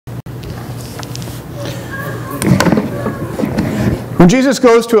When Jesus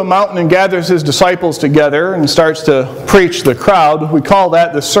goes to a mountain and gathers his disciples together and starts to preach to the crowd, we call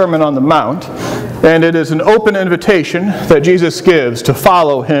that the Sermon on the Mount. And it is an open invitation that Jesus gives to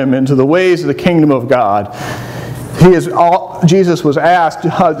follow him into the ways of the kingdom of God. Jesus was asked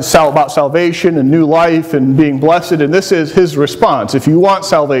about salvation and new life and being blessed, and this is his response. If you want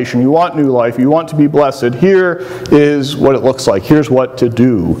salvation, you want new life, you want to be blessed, here is what it looks like. Here's what to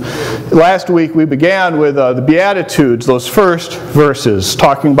do. Last week we began with the Beatitudes, those first verses,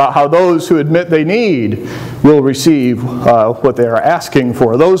 talking about how those who admit they need will receive what they are asking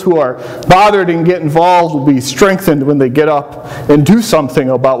for. Those who are bothered and get involved will be strengthened when they get up and do something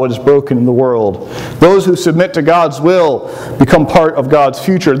about what is broken in the world. Those who submit to God's will become part of God's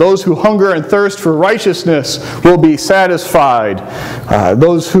future. Those who hunger and thirst for righteousness will be satisfied.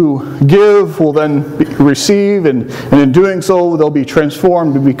 Those who give will then receive, and in doing so they'll be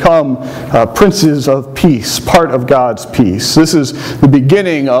transformed to become princes of peace, part of God's peace. This is the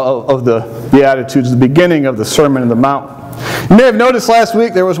beginning of the Beatitudes, the beginning of the Sermon on the Mount. You may have noticed last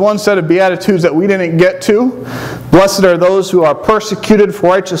week there was one set of Beatitudes that we didn't get to. Blessed are those who are persecuted for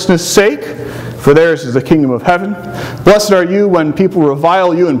righteousness' sake, for theirs is the kingdom of heaven. Blessed are you when people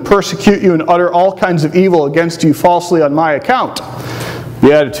revile you and persecute you and utter all kinds of evil against you falsely on my account.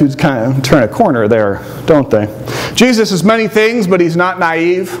 Beatitudes kind of turn a corner there, don't they? Jesus is many things, but he's not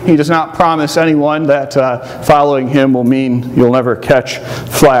naive. He does not promise anyone that following him will mean you'll never catch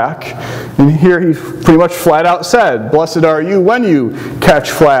flack. And here he pretty much flat out said, blessed are you when you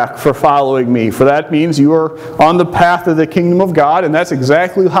catch flack for following me, for that means you are on the path of the kingdom of God, and that's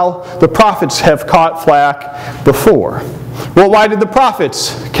exactly how the prophets have caught flack before. Well, why did the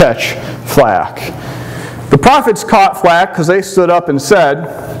prophets catch flack? The prophets caught flack because they stood up and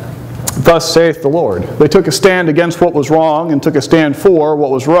said, thus saith the Lord. They took a stand against what was wrong and took a stand for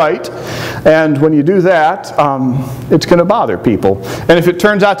what was right. And when you do that, it's going to bother people. And if it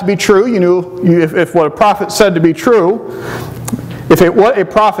turns out to be true, if what a prophet said to be true, what a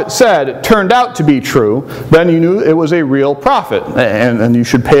prophet said turned out to be true, then you knew it was a real prophet, and you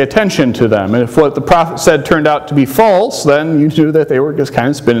should pay attention to them. And if what the prophet said turned out to be false, then you knew that they were just kind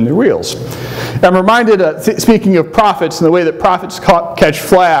of spinning their wheels. I'm reminded, speaking of prophets and the way that prophets catch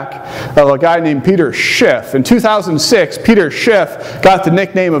flack, of a guy named Peter Schiff. In 2006, Peter Schiff got the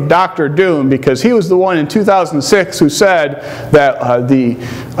nickname of Dr. Doom because he was the one in 2006 who said that the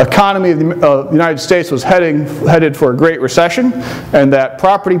economy of the United States was headed for a great recession, and that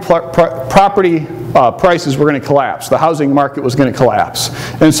property prices were going to collapse. The housing market was going to collapse.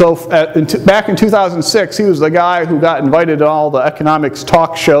 And so back in 2006, he was the guy who got invited to all the economics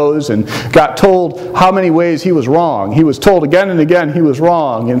talk shows and got told how many ways he was wrong. He was told again and again he was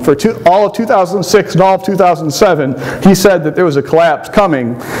wrong. And for all of 2006 and all of 2007, he said that there was a collapse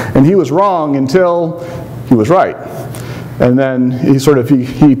coming, and he was wrong until he was right. And then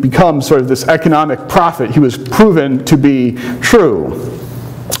he becomes sort of this economic prophet. He was proven to be true.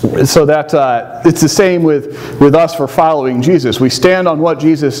 So that it's the same with us for following Jesus. We stand on what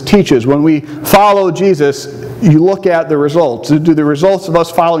Jesus teaches. When we follow Jesus, you look at the results. Do the results of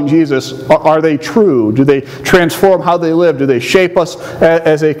us following Jesus, are they true? Do they transform how they live? Do they shape us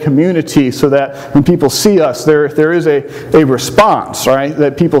as a community so that when people see us, there is a response, right?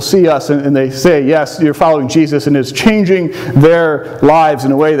 That people see us and they say, yes, you're following Jesus, and it's changing their lives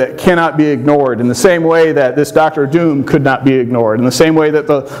in a way that cannot be ignored, in the same way that this Dr. Doom could not be ignored, in the same way that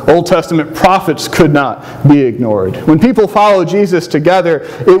the Old Testament prophets could not be ignored. When people follow Jesus together,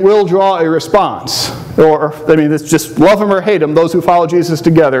 it will draw a response. It's just love him or hate him. Those who follow Jesus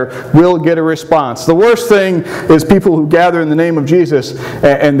together will get a response. The worst thing is people who gather in the name of Jesus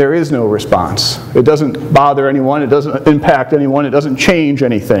and there is no response. It doesn't bother anyone. It doesn't impact anyone. It doesn't change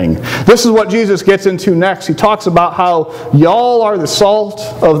anything. This is what Jesus gets into next. He talks about how y'all are the salt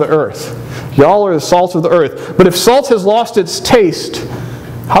of the earth. Y'all are the salt of the earth. But if salt has lost its taste,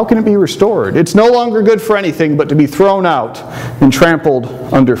 how can it be restored? It's no longer good for anything but to be thrown out and trampled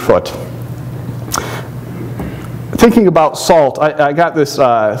underfoot. Thinking about salt, I got this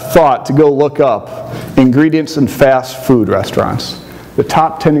thought to go look up ingredients in fast food restaurants. The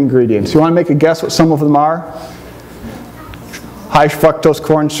top 10 ingredients. You want to make a guess what some of them are? High fructose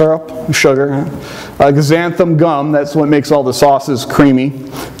corn syrup, sugar. Xanthan gum, that's what makes all the sauces creamy.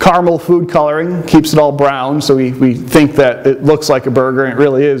 Caramel food coloring, keeps it all brown, so we think that it looks like a burger, and it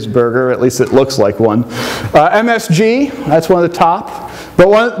really is a burger, at least it looks like one. MSG, that's one of the top.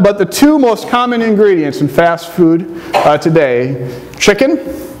 But the two most common ingredients in fast food today, chicken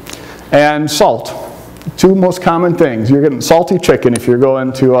and salt. Two most common things. You're getting salty chicken if you're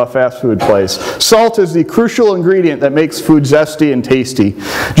going to a fast food place. Salt is the crucial ingredient that makes food zesty and tasty.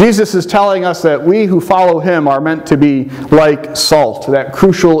 Jesus is telling us that we who follow him are meant to be like salt, that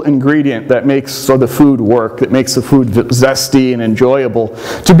crucial ingredient that makes the food work, that makes the food zesty and enjoyable.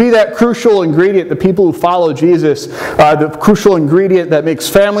 To be that crucial ingredient, the people who follow Jesus, the crucial ingredient that makes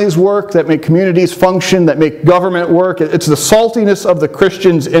families work, that make communities function, that make government work. It's the saltiness of the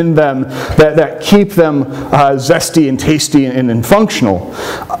Christians in them that keep them zesty and tasty and functional.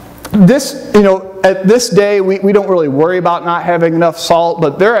 At this day, we don't really worry about not having enough salt,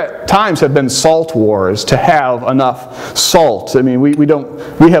 but there at times have been salt wars to have enough salt. I mean,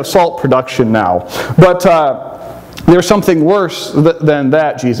 we have salt production now, but there's something worse than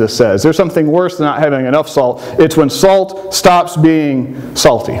that, Jesus says. There's something worse than not having enough salt. It's when salt stops being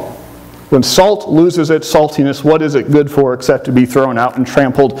salty. When salt loses its saltiness, what is it good for except to be thrown out and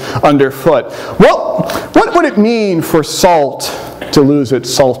trampled underfoot? What would it mean for salt to lose its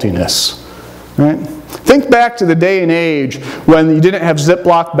saltiness? Right? Think back to the day and age when you didn't have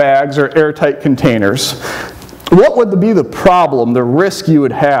Ziploc bags or airtight containers. What would be the problem, the risk you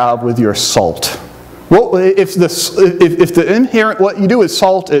would have with your salt? If the inherent, what you do is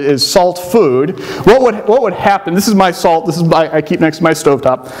salt food, what would happen? This is my salt. I keep next to my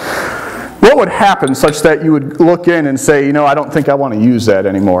stovetop. What would happen such that you would look in and say, I don't think I want to use that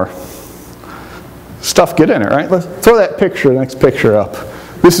anymore? Stuff get in it, right? Let's throw that next picture up.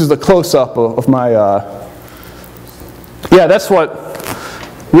 This is the close-up of my, yeah, that's what,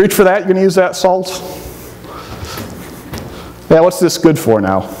 reach for that, you're going to use that salt? Yeah, what's this good for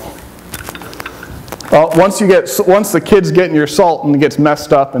now? Well, once the kids get in your salt and it gets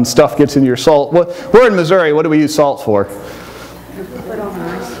messed up and stuff gets in your salt, we're in Missouri, what do we use salt for?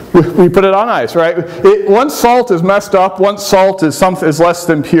 We put it on ice, right? Once salt is messed up, once salt is less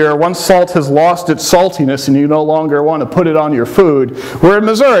than pure, once salt has lost its saltiness and you no longer want to put it on your food. We're in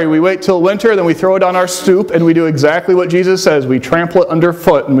Missouri. We wait till winter, then we throw it on our stoop, and we do exactly what Jesus says. We trample it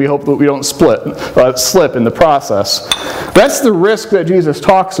underfoot, and we hope that we don't slip in the process. That's the risk that Jesus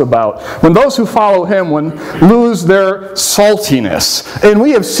talks about. When those who follow him lose their saltiness. And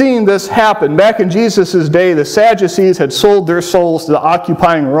we have seen this happen. Back in Jesus' day, the Sadducees had sold their souls to the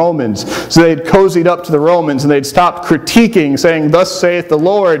occupying Romans. So they'd cozied up to the Romans and they'd stopped critiquing, saying, "Thus saith the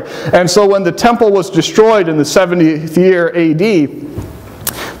Lord." And so when the temple was destroyed in the 70th year AD,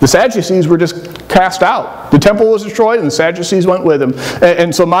 the Sadducees were just cast out. The temple was destroyed and the Sadducees went with them.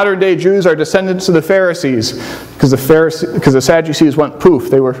 And so modern day Jews are descendants of the Pharisees because the Sadducees went poof.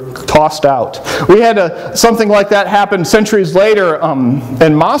 They were tossed out. We had something like that happen centuries later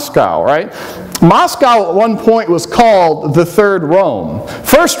in Moscow, right? Moscow at one point was called the Third Rome.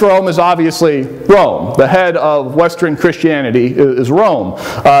 First Rome is obviously Rome. The head of Western Christianity is Rome,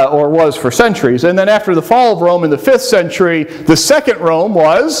 or was for centuries. And then after the fall of Rome in the 5th century, the second Rome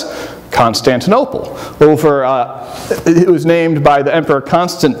was Constantinople. It was named by the Emperor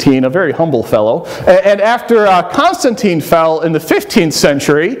Constantine, a very humble fellow. And after Constantine fell in the 15th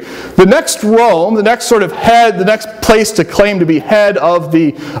century, the next Rome, the next sort of head, the next place to claim to be head of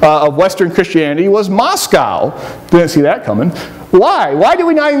Western Christianity was Moscow. Didn't see that coming. Why? Why do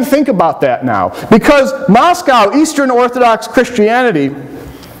we not even think about that now? Because Moscow, Eastern Orthodox Christianity,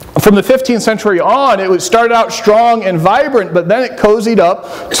 from the 15th century on, it started out strong and vibrant, but then it cozied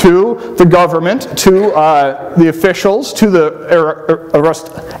up to the government, to the officials, to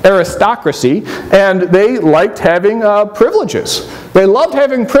the aristocracy, and they liked having privileges. They loved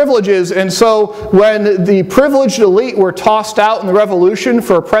having privileges, and so when the privileged elite were tossed out in the revolution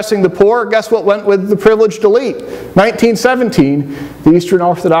for oppressing the poor, guess what went with the privileged elite? 1917, the Eastern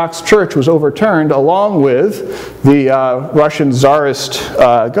Orthodox Church was overturned along with the Russian Tsarist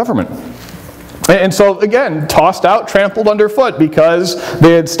government. And so, again, tossed out, trampled underfoot because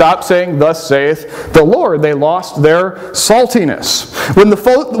they had stopped saying, "Thus saith the Lord." They lost their saltiness.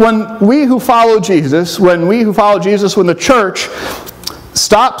 When we who follow Jesus, when the church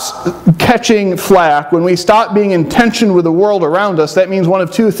stops catching flack, when we stop being in tension with the world around us, that means one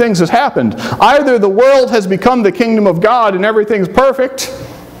of two things has happened. Either the world has become the kingdom of God and everything's perfect,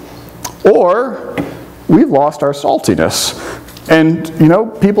 or we've lost our saltiness. And,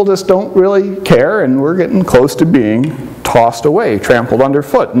 people just don't really care, and we're getting close to being tossed away, trampled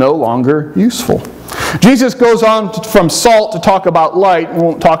underfoot, no longer useful. Jesus goes on from salt to talk about light. We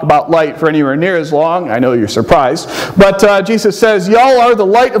won't talk about light for anywhere near as long. I know you're surprised. But Jesus says, "Y'all are the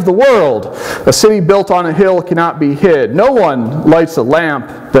light of the world. A city built on a hill cannot be hid. No one lights a lamp,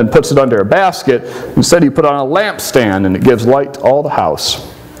 then puts it under a basket. Instead, you put it on a lampstand, and it gives light to all the house."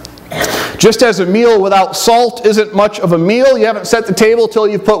 Just as a meal without salt isn't much of a meal, you haven't set the table till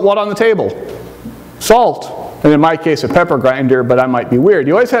you've put what on the table? Salt. And in my case, a pepper grinder, but I might be weird.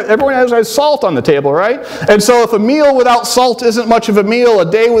 Everyone has salt on the table, right? And so if a meal without salt isn't much of a meal,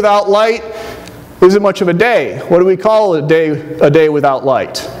 a day without light isn't much of a day. What do we call a day without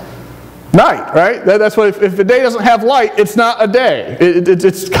light? Night, right? That's what, if a day doesn't have light, it's not a day.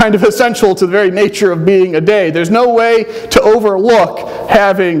 It's kind of essential to the very nature of being a day. There's no way to overlook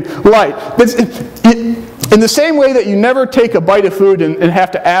having light. In the same way that you never take a bite of food and have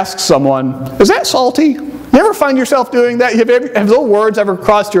to ask someone, is that salty? You ever find yourself doing that? Have those words ever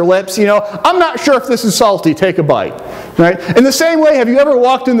crossed your lips? I'm not sure if this is salty, take a bite. Right? In the same way, have you ever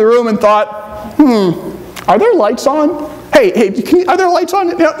walked in the room and thought, are there lights on? Hey, are there lights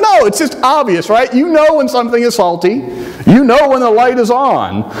on? No, it's just obvious, right? You know when something is salty. You know when the light is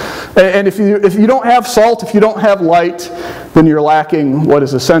on. And if you don't have salt, if you don't have light, then you're lacking what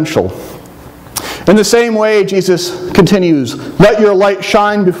is essential. In the same way, Jesus continues, let your light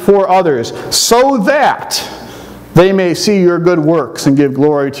shine before others, so that they may see your good works and give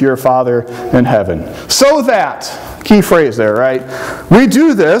glory to your Father in heaven. So that, key phrase there, right? We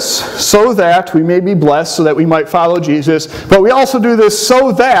do this so that we may be blessed, so that we might follow Jesus, but we also do this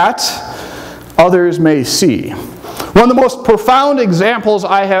so that others may see. One of the most profound examples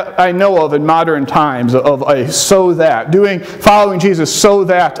I know of in modern times of a so that, following Jesus so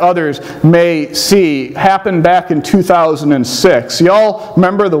that others may see, happened back in 2006. Y'all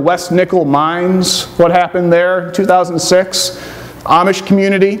remember the West Nickel mines? What happened there in 2006? Amish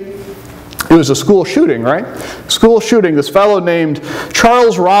community. It was a school shooting, right? School shooting. This fellow named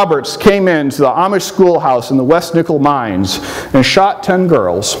Charles Roberts came into the Amish schoolhouse in the West Nickel mines and shot 10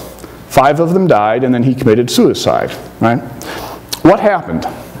 girls. 5 of them died, and then he committed suicide, right? What happened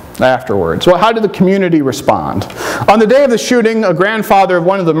afterwards? Well, how did the community respond? On the day of the shooting, a grandfather of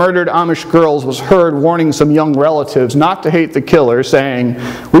one of the murdered Amish girls was heard warning some young relatives not to hate the killer, saying,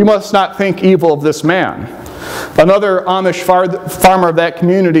 "We must not think evil of this man." Another Amish farmer of that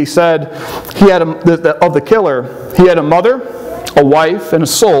community said of the killer, he had a mother, a wife, and a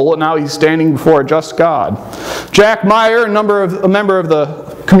soul, and now he's standing before a just God. Jack Meyer, a member of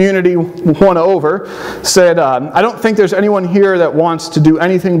the community won over, said, I don't think there's anyone here that wants to do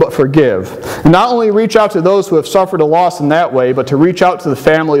anything but forgive. And not only reach out to those who have suffered a loss in that way, but to reach out to the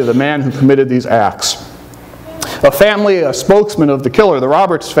family of the man who committed these acts. A spokesman of the killer, the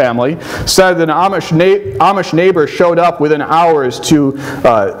Roberts family, said that an Amish neighbor showed up within hours to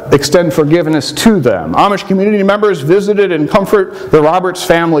extend forgiveness to them. Amish community members visited and comforted the Roberts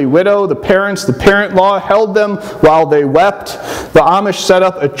family widow. The parent-in-law held them while they wept. The Amish set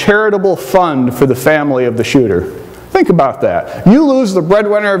up a charitable fund for the family of the shooter. Think about that. You lose the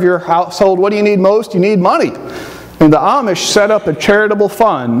breadwinner of your household. What do you need most? You need money. And the Amish set up a charitable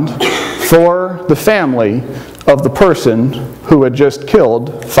fund for the family of the person who had just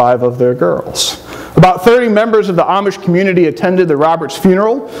killed 5 of their girls. About 30 members of the Amish community attended the Roberts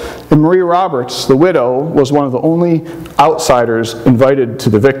funeral, and Marie Roberts, the widow, was one of the only outsiders invited to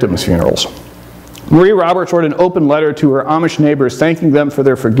the victims' funerals. Marie Roberts wrote an open letter to her Amish neighbors thanking them for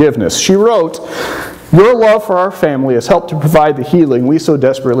their forgiveness. She wrote, "Your love for our family has helped to provide the healing we so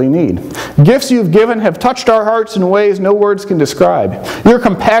desperately need. Gifts you've given have touched our hearts in ways no words can describe. Your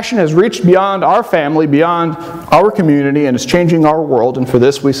compassion has reached beyond our family, beyond our community, and is changing our world, and for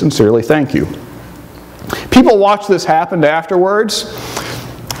this we sincerely thank you." People watch this happen afterwards,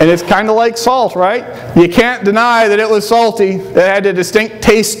 and it's kind of like salt, right? You can't deny that it was salty. It had a distinct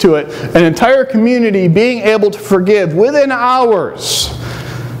taste to it. An entire community being able to forgive within hours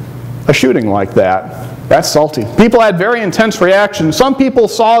a shooting like that. That's salty. People had very intense reactions. Some people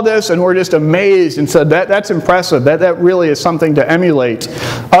saw this and were just amazed and said, that's impressive. That really is something to emulate.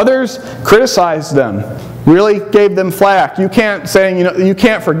 Others criticized them, really gave them flack. You can't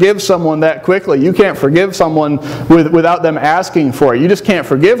forgive someone that quickly. You can't forgive someone without them asking for it. You just can't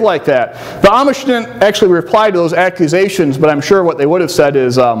forgive like that. The Amish didn't actually reply to those accusations, but I'm sure what they would have said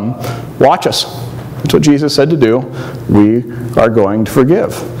is, watch us. That's what Jesus said to do. We are going to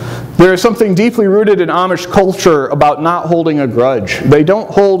forgive. There is something deeply rooted in Amish culture about not holding a grudge. They don't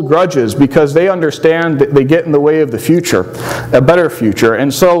hold grudges because they understand that they get in the way of the future, a better future.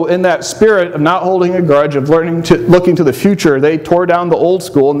 And so in that spirit of not holding a grudge, of looking to the future, they tore down the old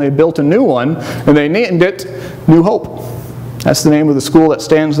school and they built a new one, and they named it New Hope. That's the name of the school that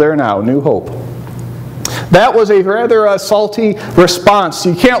stands there now, New Hope. That was a rather salty response.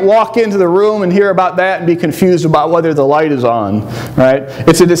 You can't walk into the room and hear about that and be confused about whether the light is on, right?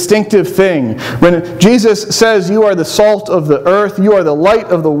 It's a distinctive thing. When Jesus says you are the salt of the earth, you are the light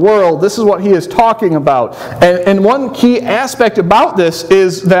of the world, this is what he is talking about. And one key aspect about this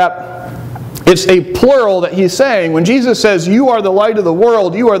is that It's a plural that he's saying. When Jesus says, you are the light of the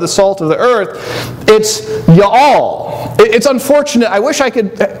world, you are the salt of the earth, it's y'all. It's unfortunate. I wish I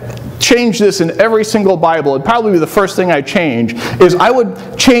could change this in every single Bible. It'd probably be the first thing I change, is I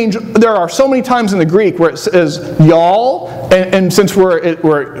would change, there are so many times in the Greek where it says y'all, and since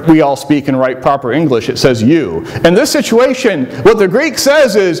we all speak and write proper English, it says you. In this situation, what the Greek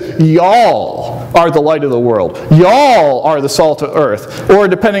says is, y'all are the light of the world. Y'all are the salt of earth. Or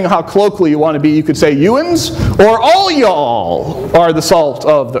depending on how colloquial you want to be, you could say you'ns, or all y'all are the salt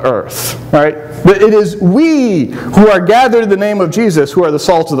of the earth. Right? But it is we who are gathered in the name of Jesus who are the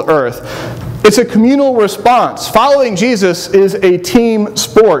salt of the earth. It's a communal response. Following Jesus is a team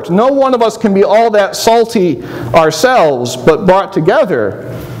sport. No one of us can be all that salty ourselves, but brought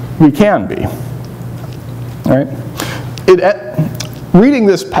together, we can be. All right? Reading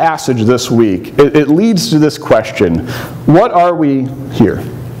this passage this week, it leads to this question: what are we here?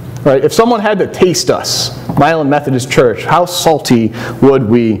 Right? If someone had to taste us, Milan Methodist Church, how salty would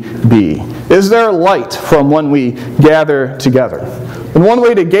we be? Is there light from when we gather together? And one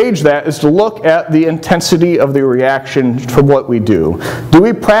way to gauge that is to look at the intensity of the reaction from what we do. Do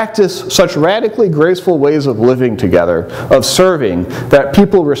we practice such radically graceful ways of living together, of serving, that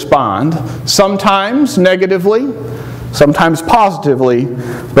people respond, sometimes negatively, sometimes positively,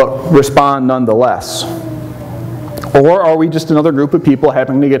 but respond nonetheless? Or are we just another group of people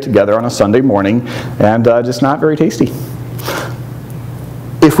having to get together on a Sunday morning and just not very tasty?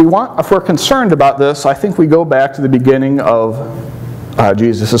 If we're concerned about this, I think we go back to the beginning of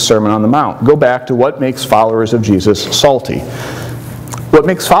Jesus' Sermon on the Mount. Go back to what makes followers of Jesus salty. What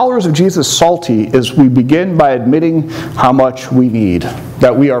makes followers of Jesus salty is we begin by admitting how much we need,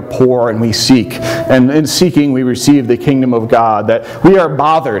 that we are poor and we seek, and in seeking we receive the kingdom of God, that we are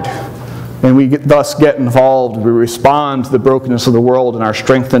bothered and we thus get involved, we respond to the brokenness of the world and are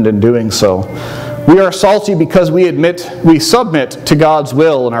strengthened in doing so. We are salty because we submit to God's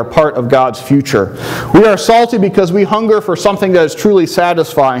will and are part of God's future. We are salty because we hunger for something that is truly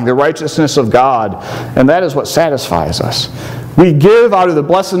satisfying, the righteousness of God, and that is what satisfies us. We give out of the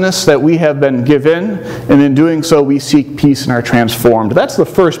blessedness that we have been given, and in doing so we seek peace and are transformed. That's the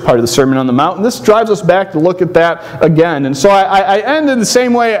first part of the Sermon on the Mount, and this drives us back to look at that again. And so I ended the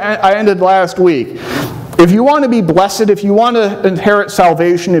same way I ended last week. If you want to be blessed, if you want to inherit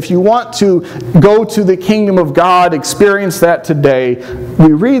salvation, if you want to go to the kingdom of God, experience that today,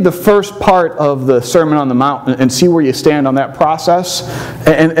 we read the first part of the Sermon on the Mount and see where you stand on that process,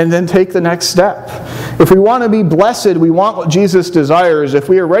 and then take the next step. If we want to be blessed, we want what Jesus desires. If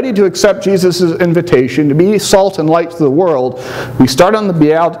we are ready to accept Jesus' invitation to be salt and light to the world, we start on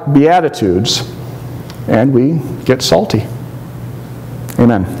the Beatitudes and we get salty.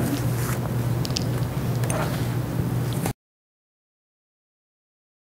 Amen.